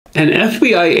An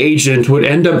FBI agent would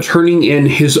end up turning in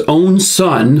his own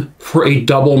son for a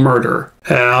double murder.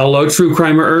 Hello, true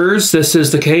crimerers. This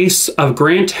is the case of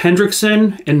Grant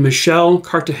Hendrickson and Michele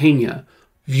Cartagena.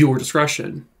 Viewer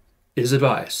discretion is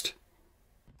advised.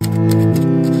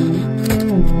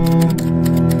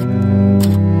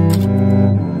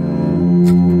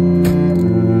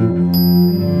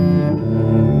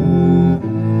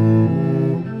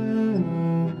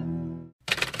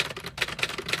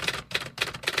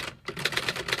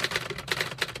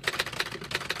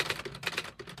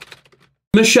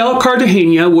 Michele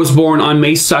Cartagena was born on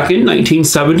May 2nd,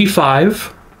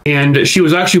 1975, and she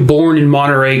was actually born in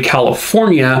Monterey,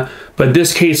 California, but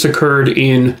this case occurred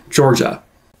in Georgia.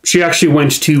 She actually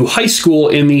went to high school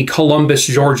in the Columbus,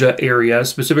 Georgia area,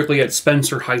 specifically at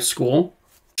Spencer High School.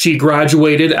 She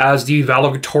graduated as the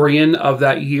valedictorian of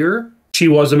that year. She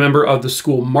was a member of the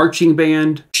school marching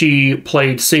band. She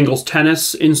played singles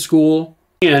tennis in school,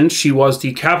 and she was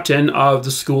the captain of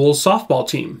the school's softball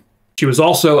team. She was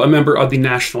also a member of the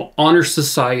National Honor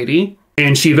Society,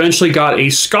 and she eventually got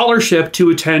a scholarship to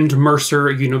attend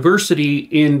Mercer University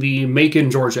in the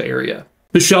Macon, Georgia area.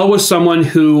 Michele was someone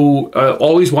who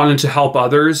always wanted to help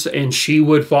others, and she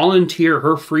would volunteer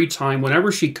her free time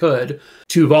whenever she could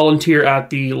to volunteer at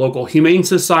the local Humane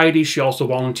Society. She also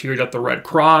volunteered at the Red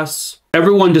Cross.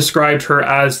 Everyone described her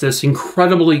as this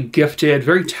incredibly gifted,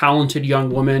 very talented young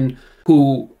woman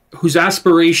whose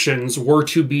aspirations were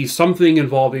to be something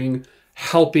involving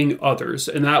helping others.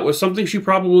 And that was something she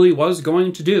probably was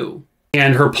going to do.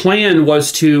 And her plan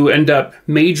was to end up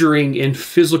majoring in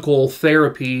physical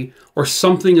therapy or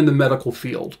something in the medical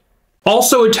field.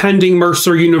 Also attending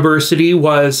Mercer University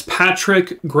was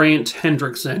Patrick Grant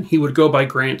Hendrickson. He would go by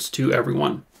Grant to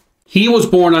everyone. He was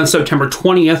born on September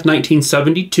 20th,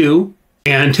 1972,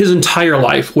 and his entire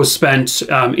life was spent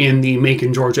in the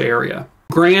Macon, Georgia area.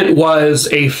 Grant was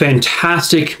a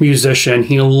fantastic musician.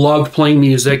 He loved playing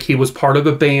music. He was part of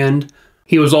a band.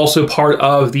 He was also part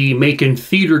of the Macon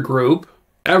Theater Group.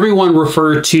 Everyone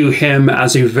referred to him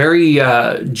as a very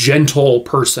gentle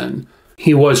person.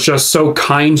 He was just so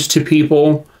kind to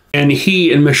people. And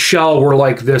he and Michele were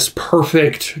like this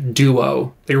perfect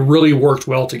duo. They really worked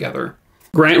well together.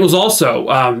 Grant was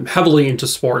also heavily into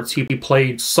sports. He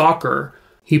played soccer.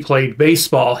 He played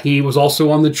baseball. He was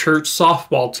also on the church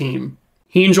softball team.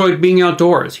 He enjoyed being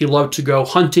outdoors. He loved to go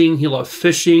hunting. He loved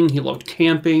fishing. He loved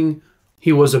camping.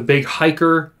 He was a big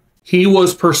hiker. He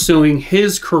was pursuing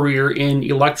his career in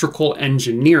electrical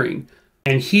engineering,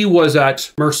 and he was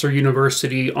at Mercer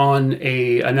University on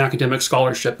an academic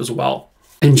scholarship as well.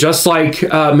 And just like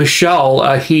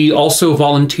Michele, he also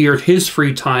volunteered his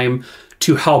free time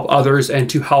to help others and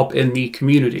to help in the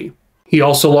community. He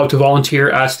also loved to volunteer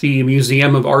at the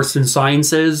Museum of Arts and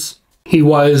Sciences. He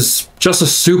was just a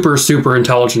super, super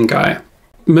intelligent guy.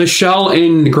 Michele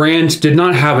and Grant did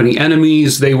not have any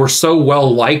enemies. They were so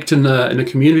well liked in the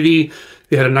community.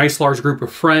 They had a nice large group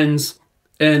of friends,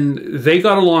 and they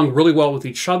got along really well with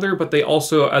each other, but they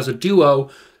also, as a duo,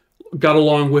 got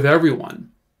along with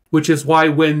everyone, which is why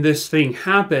when this thing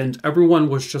happened, everyone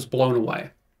was just blown away.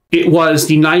 It was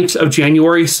the night of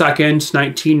January 2nd,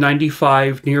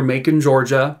 1995, near Macon,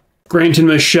 Georgia. Grant and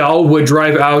Michele would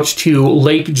drive out to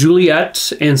Lake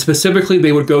Juliet, and specifically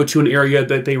they would go to an area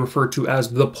that they referred to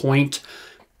as the Point.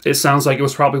 It sounds like it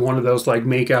was probably one of those like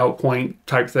make-out point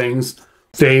type things.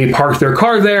 They parked their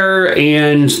car there,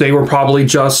 and they were probably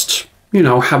just, you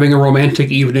know, having a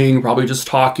romantic evening, probably just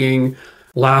talking,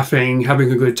 laughing, having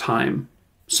a good time.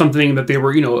 Something that they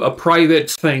were, you know, a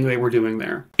private thing they were doing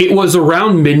there. It was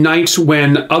around midnight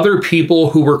when other people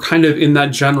who were kind of in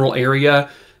that general area,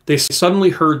 they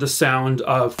suddenly heard the sound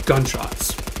of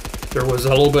gunshots. There was a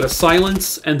little bit of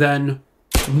silence and then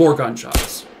more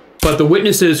gunshots. But the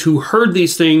witnesses who heard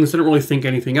these things didn't really think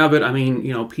anything of it. I mean,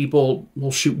 you know, people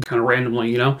will shoot kind of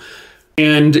randomly, you know?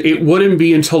 And it wouldn't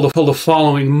be until the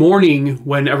following morning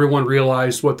when everyone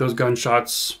realized what those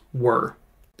gunshots were.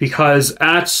 Because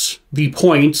at the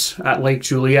Point, at Lake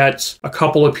Juliet, a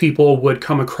couple of people would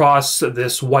come across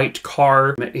this white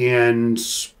car and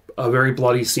a very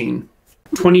bloody scene.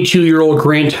 22-year-old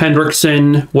Grant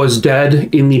Hendrickson was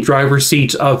dead in the driver's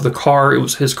seat of the car. It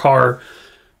was his car.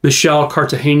 Michele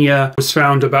Cartagena was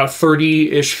found about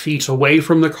 30-ish feet away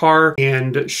from the car,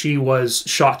 and she was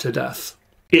shot to death.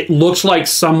 It looked like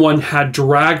someone had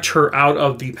dragged her out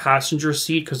of the passenger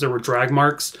seat, because there were drag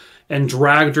marks, and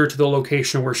dragged her to the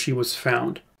location where she was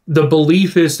found. The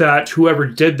belief is that whoever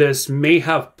did this may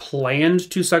have planned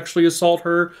to sexually assault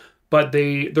her, but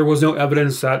there was no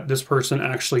evidence that this person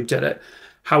actually did it.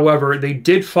 However, they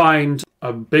did find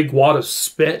a big wad of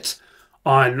spit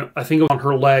on, I think, on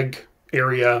her leg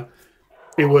area.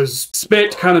 It was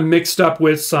spit kind of mixed up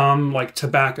with some like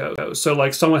tobacco. So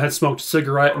like someone had smoked a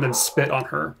cigarette and then spit on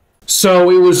her. So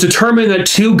it was determined that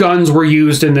 2 guns were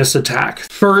used in this attack.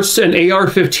 First, an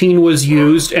AR-15 was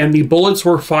used and the bullets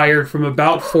were fired from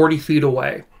about 40 feet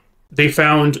away. They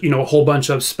found, a whole bunch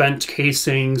of spent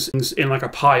casings in like a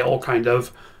pile, kind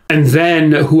of. And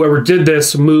then whoever did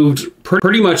this moved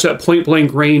pretty much at point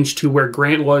blank range to where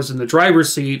Grant was in the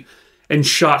driver's seat and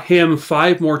shot him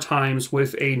 5 more times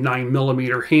with a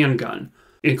 9mm handgun,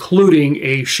 including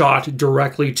a shot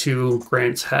directly to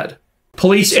Grant's head.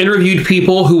 Police interviewed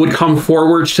people who would come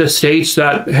forward to state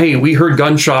that, hey, we heard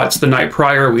gunshots the night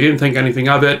prior. We didn't think anything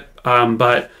of it,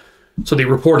 so they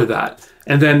reported that.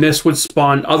 And then this would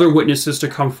spawn other witnesses to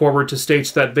come forward to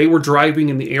state that they were driving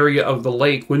in the area of the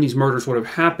lake when these murders would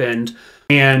have happened,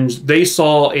 and they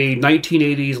saw a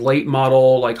 1980s late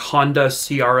model like Honda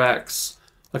CRX,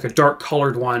 like a dark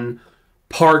colored one,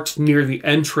 parked near the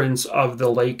entrance of the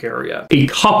lake area. A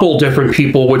couple different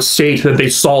people would state that they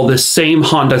saw this same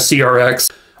Honda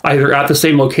CRX either at the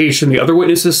same location the other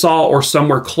witnesses saw or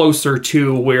somewhere closer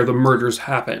to where the murders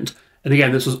happened. And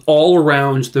again, this was all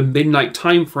around the midnight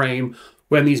time frame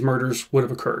when these murders would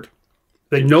have occurred.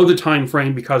 They know the time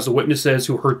frame because the witnesses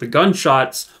who heard the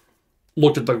gunshots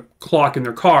looked at the clock in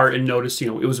their car and noticed, it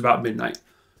was about midnight.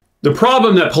 The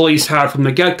problem that police had from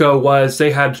the get-go was they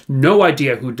had no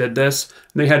idea who did this,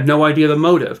 and they had no idea the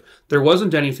motive. There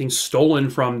wasn't anything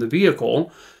stolen from the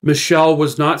vehicle. Michele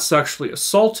was not sexually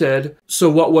assaulted,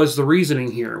 so what was the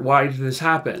reasoning here? Why did this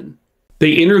happen?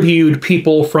 They interviewed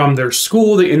people from their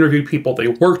school, they interviewed people they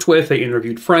worked with, they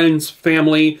interviewed friends,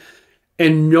 family,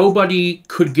 and nobody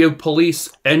could give police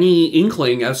any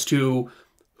inkling as to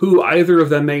who either of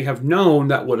them may have known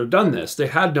that would have done this. They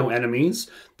had no enemies.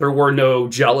 There were no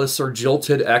jealous or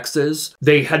jilted exes.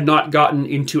 They had not gotten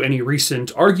into any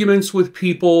recent arguments with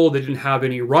people. They didn't have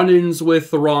any run-ins with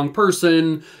the wrong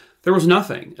person. There was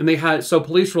nothing. And so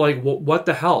police were like, well, what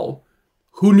the hell?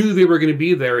 Who knew they were going to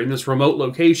be there in this remote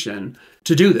location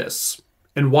to do this?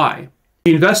 And why?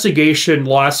 The investigation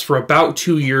lasts for about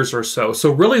 2 years or so.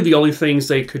 So really the only things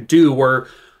they could do were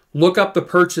look up the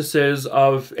purchases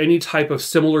of any type of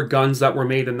similar guns that were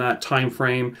made in that time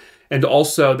frame, and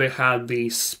also they had the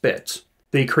spit.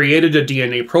 They created a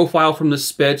DNA profile from the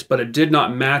spit, but it did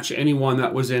not match anyone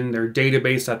that was in their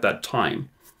database at that time.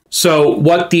 So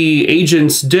what the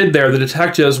agents did there, the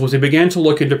detectives, was they began to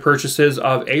look into purchases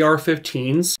of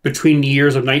AR-15s between the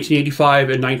years of 1985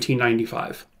 and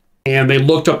 1995. And they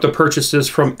looked up the purchases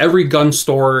from every gun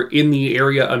store in the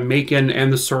area of Macon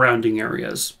and the surrounding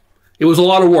areas. It was a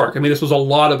lot of work. I mean, this was a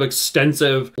lot of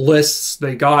extensive lists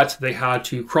they got. They had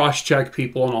to cross-check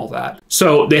people and all that.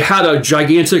 So they had a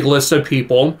gigantic list of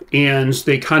people, and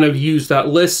they kind of used that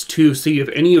list to see if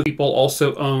any of the people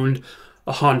also owned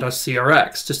a Honda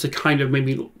CRX, just to kind of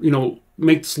maybe,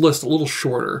 make this list a little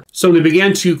shorter. So they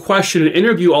began to question and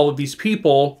interview all of these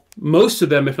people. Most of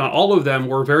them, if not all of them,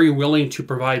 were very willing to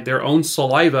provide their own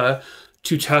saliva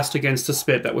to test against the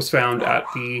spit that was found at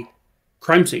the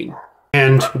crime scene.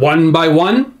 And one by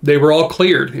one, they were all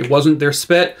cleared. It wasn't their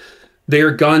spit.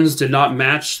 Their guns did not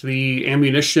match the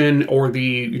ammunition or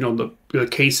the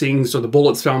casings or the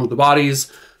bullets found with the bodies.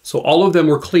 So all of them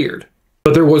were cleared.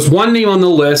 But there was one name on the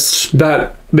list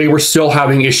that they were still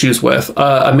having issues with.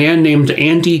 A man named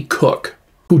Andy Cook,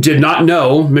 who did not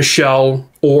know Michele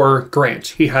or Grant.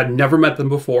 He had never met them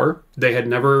before. They had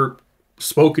never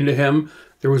spoken to him.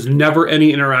 There was never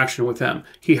any interaction with him.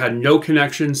 He had no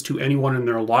connections to anyone in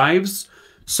their lives.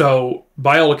 So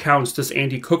by all accounts, this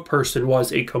Andy Cook person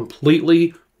was a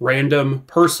completely random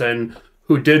person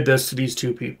who did this to these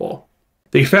 2 people.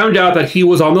 They found out that he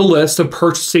was on the list of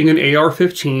purchasing an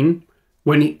AR-15.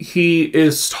 When he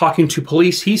is talking to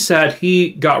police, he said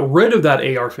he got rid of that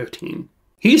AR-15.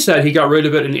 He said he got rid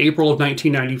of it in April of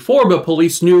 1994, but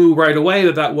police knew right away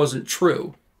that that wasn't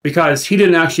true, because he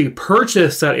didn't actually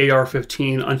purchase that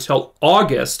AR-15 until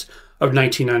August of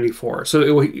 1994. So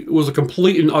it was a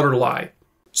complete and utter lie.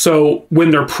 So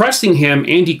when they're pressing him,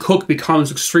 Andy Cook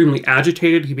becomes extremely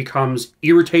agitated. He becomes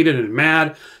irritated and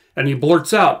mad, and he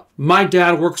blurts out, "My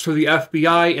dad works for the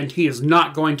FBI, and he is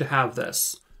not going to have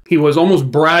this." He was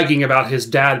almost bragging about his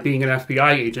dad being an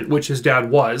FBI agent, which his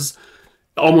dad was,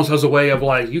 almost as a way of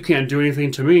like, you can't do anything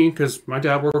to me because my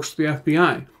dad works for the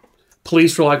FBI.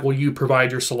 Police were like, will you provide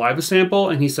your saliva sample?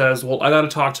 And he says, well, I got to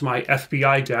talk to my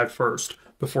FBI dad first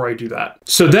before I do that.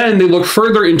 So then they looked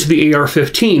further into the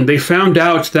AR-15. They found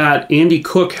out that Andy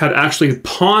Cook had actually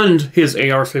pawned his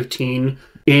AR-15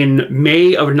 in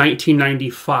May of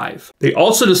 1995. They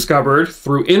also discovered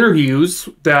through interviews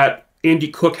that Andy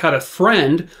Cook had a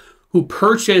friend who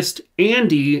purchased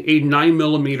Andy a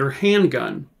 9mm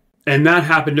handgun. And that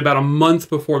happened about a month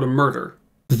before the murder.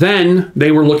 Then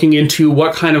they were looking into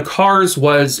what kind of cars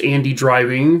was Andy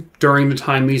driving during the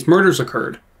time these murders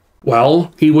occurred.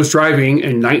 Well, he was driving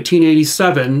a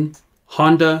 1987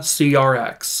 Honda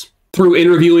CRX. Through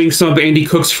interviewing some of Andy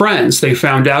Cook's friends, they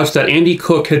found out that Andy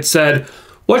Cook had said,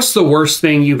 "What's the worst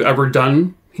thing you've ever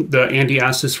done?" Andy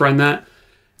asked his friend that.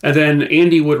 And then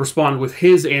Andy would respond with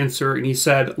his answer, and he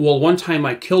said, "Well, one time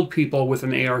I killed people with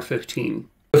an AR-15.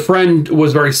 The friend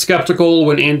was very skeptical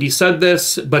when Andy said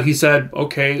this, but he said,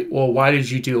 "Okay, well, why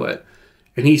did you do it?"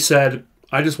 And he said,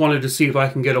 "I just wanted to see if I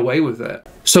can get away with it."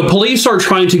 So police are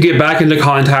trying to get back into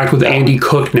contact with Andy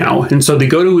Cook now, and so they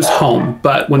go to his home.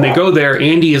 But when they go there,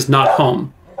 Andy is not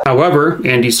home. However,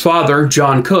 Andy's father,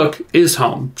 John Cook, is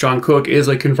home. John Cook is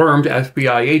a confirmed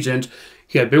FBI agent.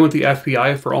 He had been with the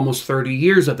FBI for almost 30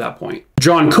 years at that point.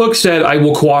 John Cook said, "I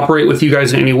will cooperate with you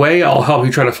guys in any way. I'll help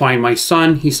you try to find my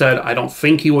son." He said, "I don't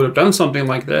think he would have done something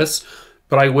like this,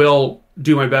 but I will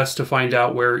do my best to find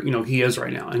out where, he is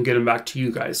right now and get him back to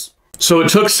you guys." So it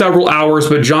took several hours,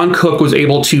 but John Cook was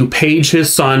able to page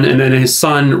his son, and then his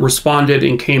son responded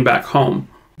and came back home.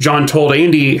 John told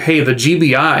Andy, "Hey, the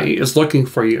GBI is looking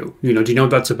for you. Do you know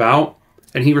what that's about?"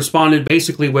 And he responded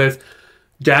basically with,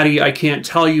 "Daddy, I can't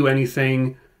tell you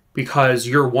anything because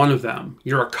you're one of them.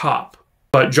 You're a cop."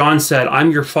 But John said,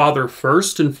 "I'm your father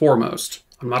first and foremost.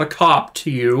 I'm not a cop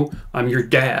to you. I'm your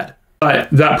dad." But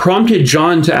that prompted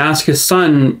John to ask his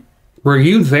son, "Were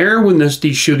you there when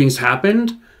these shootings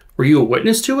happened? Were you a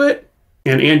witness to it?"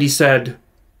 And Andy said,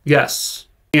 "Yes."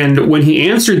 And when he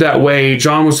answered that way,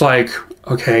 John was like,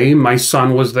 "Okay, my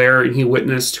son was there and he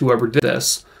witnessed whoever did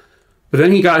this." But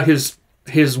then he got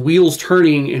his wheels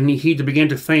turning, and he began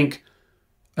to think,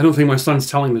 "I don't think my son's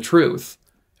telling the truth."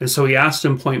 And so he asked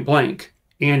him point blank,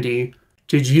 "Andy,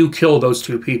 did you kill those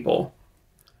two people?"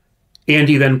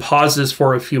 Andy then pauses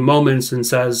for a few moments and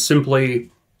says simply,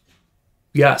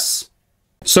 "Yes."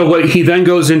 So what he then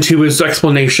goes into his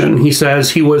explanation. He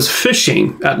says he was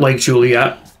fishing at Lake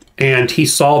Juliet, and he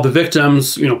saw the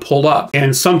victims, pulled up,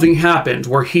 and something happened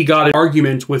where he got an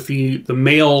argument with the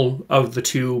male of the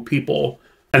two people.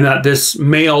 And that this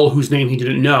male, whose name he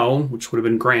didn't know, which would have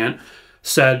been Grant,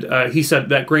 he said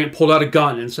that Grant pulled out a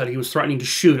gun and said he was threatening to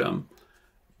shoot him.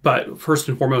 But first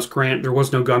and foremost, there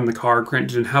was no gun in the car. Grant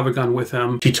didn't have a gun with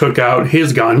him. He took out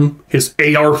his gun, his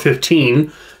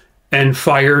AR-15, and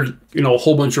fired, a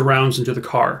whole bunch of rounds into the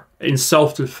car. In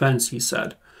self-defense, he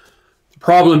said. The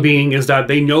problem being is that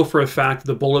they know for a fact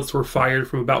the bullets were fired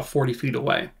from about 40 feet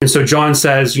away. And so John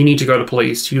says, "You need to go to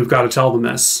police. You've got to tell them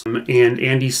this." And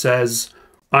Andy says,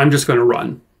 "I'm just going to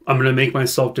run. I'm going to make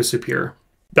myself disappear."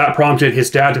 That prompted his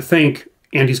dad to think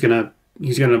Andy's going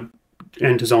to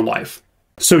end his own life.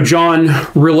 So John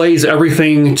relays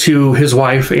everything to his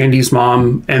wife, Andy's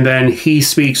mom, and then he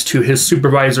speaks to his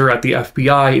supervisor at the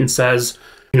FBI and says,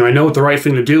 "I know what the right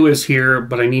thing to do is here,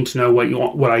 but I need to know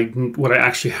what I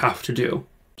actually have to do."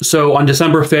 So on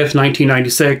December 5th,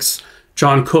 1996,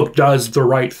 John Cook does the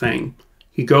right thing.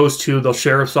 He goes to the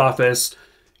sheriff's office.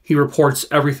 He reports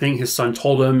everything his son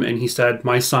told him, and he said,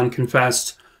 "My son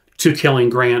confessed to killing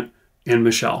Grant and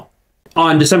Michele."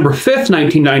 On December 5th,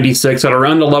 1996, at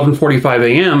around 11:45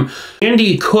 a.m.,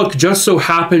 Andy Cook just so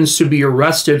happens to be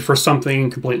arrested for something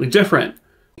completely different.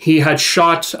 He had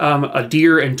shot a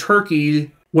deer and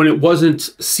turkey when it wasn't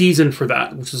seasoned for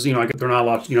that, which is, they're not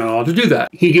allowed to do that.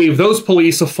 He gave those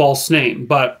police a false name,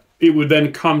 but it would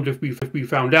then come to be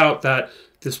found out that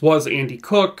this was Andy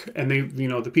Cook, and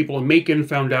the people in Macon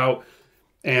found out,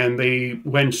 and they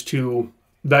went to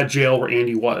that jail where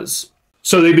Andy was.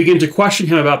 So they begin to question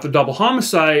him about the double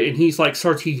homicide, and he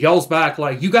yells back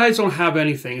like, "You guys don't have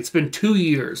anything. It's been 2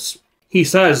 years." He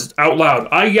says out loud,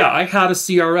 I had a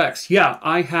CRX. Yeah,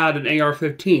 I had an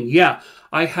AR-15. Yeah,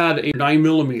 I had a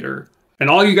 9mm. And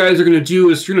all you guys are going to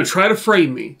do is you're going to try to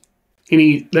frame me. And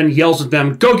he then yells at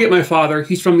them, "Go get my father.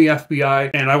 He's from the FBI,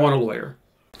 and I want a lawyer."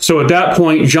 So at that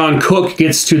point, John Cook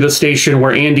gets to the station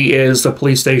where Andy is, the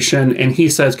police station, and he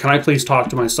says, "Can I please talk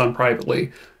to my son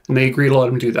privately?" And they agree to let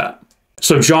him do that.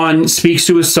 So John speaks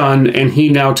to his son, and he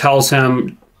now tells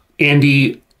him,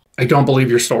 "Andy, I don't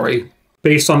believe your story.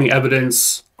 Based on the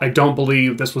evidence, I don't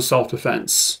believe this was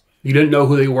self-defense. You didn't know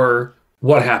who they were.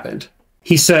 What happened?"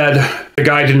 He said, "The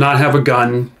guy did not have a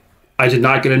gun. I did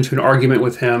not get into an argument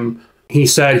with him. He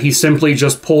said he simply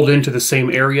just pulled into the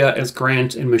same area as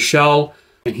Grant and Michele,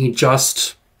 and he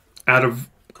just, out of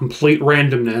complete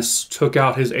randomness, took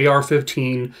out his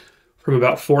AR-15 from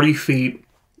about 40 feet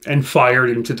and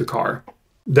fired into the car.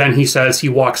 Then he says he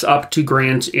walks up to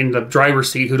Grant in the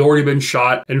driver's seat, who'd already been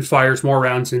shot, and fires more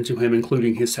rounds into him,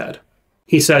 including his head.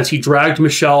 He says he dragged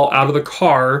Michele out of the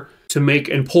car to make,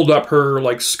 and pulled up her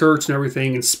like skirts and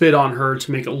everything and spit on her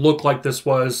to make it look like this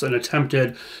was an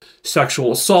attempted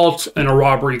sexual assault and a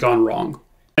robbery gone wrong.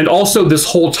 And also this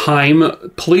whole time,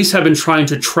 police have been trying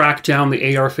to track down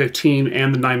the AR-15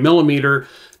 and the 9mm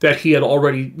that he had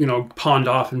already, you know, pawned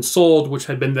off and sold, which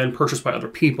had been then purchased by other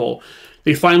people.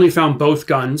 They finally found both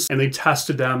guns and they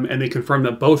tested them and they confirmed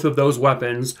that both of those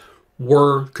weapons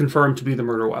were confirmed to be the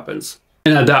murder weapons.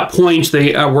 And at that point,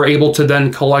 they were able to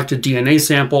then collect a DNA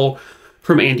sample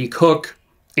from Andy Cook.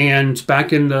 And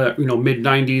back in the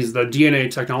mid-90s, the DNA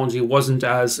technology wasn't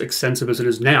as extensive as it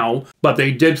is now. But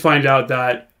they did find out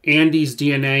that Andy's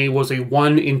DNA was a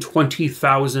 1 in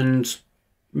 20,000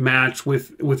 match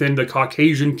within the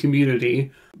Caucasian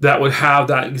community that would have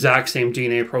that exact same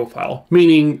DNA profile,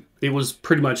 meaning it was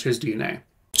pretty much his DNA.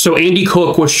 So Andy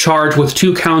Cook was charged with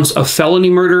 2 counts of felony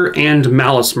murder and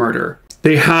malice murder.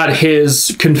 They had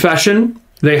his confession,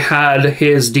 they had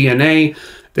his DNA,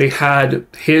 they had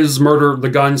his murder, the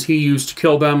guns he used to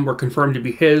kill them were confirmed to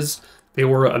be his. They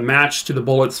were a match to the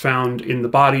bullets found in the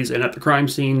bodies and at the crime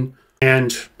scene.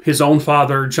 And his own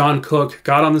father, John Cook,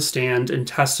 got on the stand and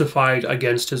testified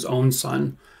against his own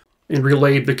son and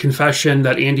relayed the confession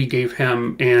that Andy gave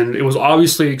him. And it was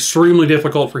obviously extremely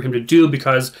difficult for him to do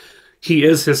because he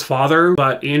is his father,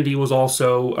 but Andy was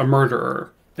also a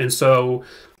murderer. And so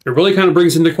it really kind of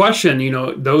brings into question,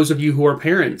 those of you who are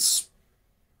parents,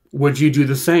 would you do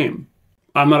the same?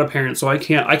 I'm not a parent, so I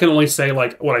can only say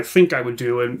like what I think I would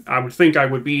do, and I would think I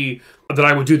would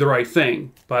do the right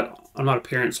thing, but I'm not a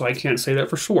parent, so I can't say that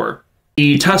for sure.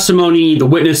 The testimony, the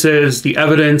witnesses, the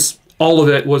evidence, all of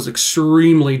it was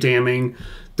extremely damning.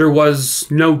 There was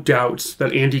no doubt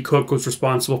that Andy Cook was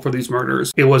responsible for these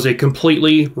murders. It was a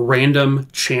completely random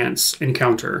chance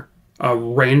encounter, a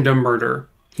random murder.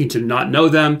 He did not know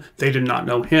them. They did not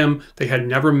know him. They had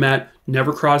never met,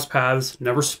 never crossed paths,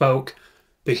 never spoke.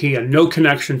 He had no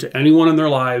connection to anyone in their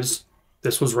lives.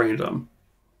 This was random.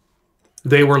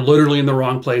 They were literally in the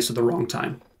wrong place at the wrong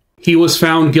time. He was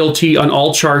found guilty on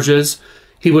all charges.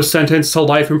 He was sentenced to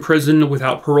life in prison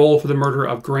without parole for the murder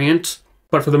of Grant.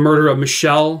 But for the murder of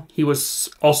Michele, he was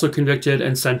also convicted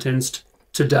and sentenced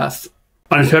to death.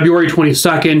 On February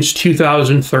 22nd,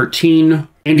 2013,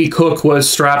 Andy Cook was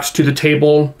strapped to the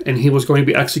table and he was going to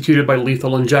be executed by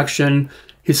lethal injection.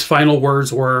 His final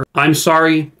words were, "I'm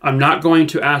sorry, I'm not going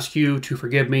to ask you to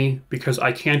forgive me because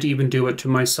I can't even do it to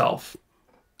myself."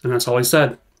 And that's all he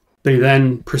said. They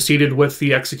then proceeded with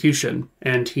the execution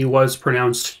and he was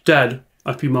pronounced dead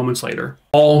a few moments later.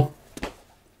 All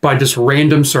by this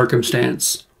random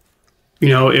circumstance.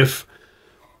 If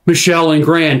Michele and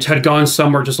Grant had gone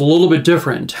somewhere just a little bit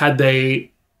different, had they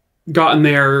gotten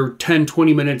there 10,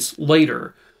 20 minutes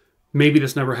later, maybe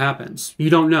this never happens.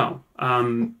 You don't know.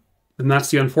 And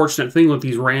that's the unfortunate thing with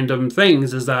these random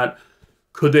things is that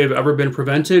could they have ever been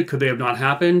prevented? Could they have not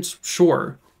happened?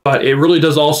 Sure. But it really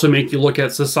does also make you look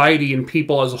at society and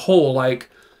people as a whole. Like,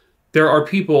 there are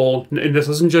people, and this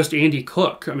isn't just Andy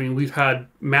Cook. I mean, we've had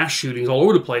mass shootings all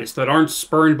over the place that aren't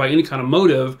spurred by any kind of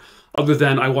motive other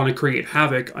than I want to create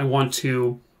havoc. I want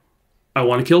to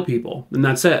kill people, and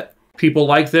that's it. People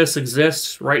like this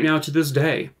exist right now to this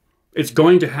day. It's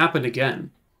going to happen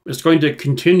again. It's going to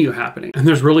continue happening, and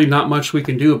there's really not much we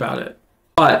can do about it.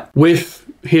 But with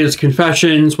his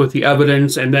confessions, with the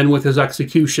evidence, and then with his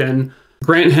execution,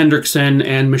 Grant Hendrickson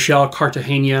and Michele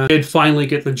Cartagena did finally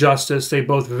get the justice they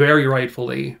both very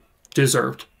rightfully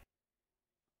deserved.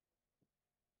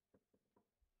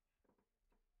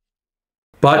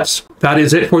 But that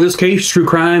is it for this case. True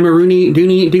crime, Rooney,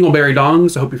 Dooney, Dingleberry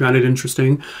Dongs. I hope you found it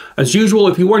interesting. As usual,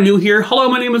 if you are new here, hello,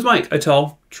 my name is Mike. I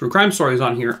tell true crime stories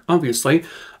on here, obviously.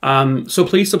 So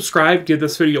please subscribe, give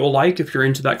this video a like if you're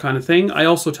into that kind of thing. I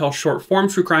also tell short form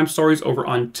true crime stories over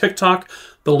on TikTok.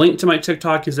 The link to my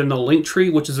TikTok is in the link tree,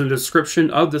 which is in the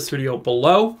description of this video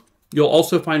below. You'll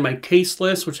also find my case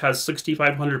list, which has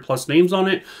 6,500 plus names on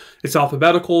it. It's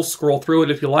alphabetical. Scroll through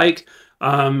it if you like.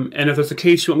 And if there's a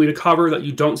case you want me to cover that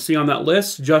you don't see on that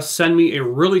list, just send me a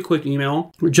really quick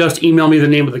email. Just email me the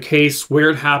name of the case,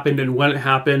 where it happened, and when it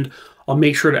happened. I'll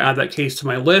make sure to add that case to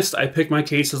my list. I pick my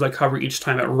cases I cover each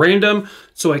time at random,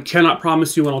 so I cannot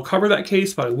promise you when I'll cover that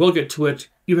case, but I will get to it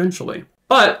eventually.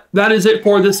 But that is it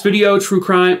for this video, true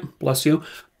crime. Bless you.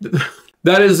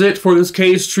 That is it for this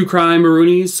case, true crime,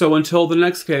 Maroonies. So until the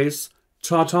next case,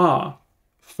 ta-ta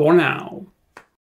for now.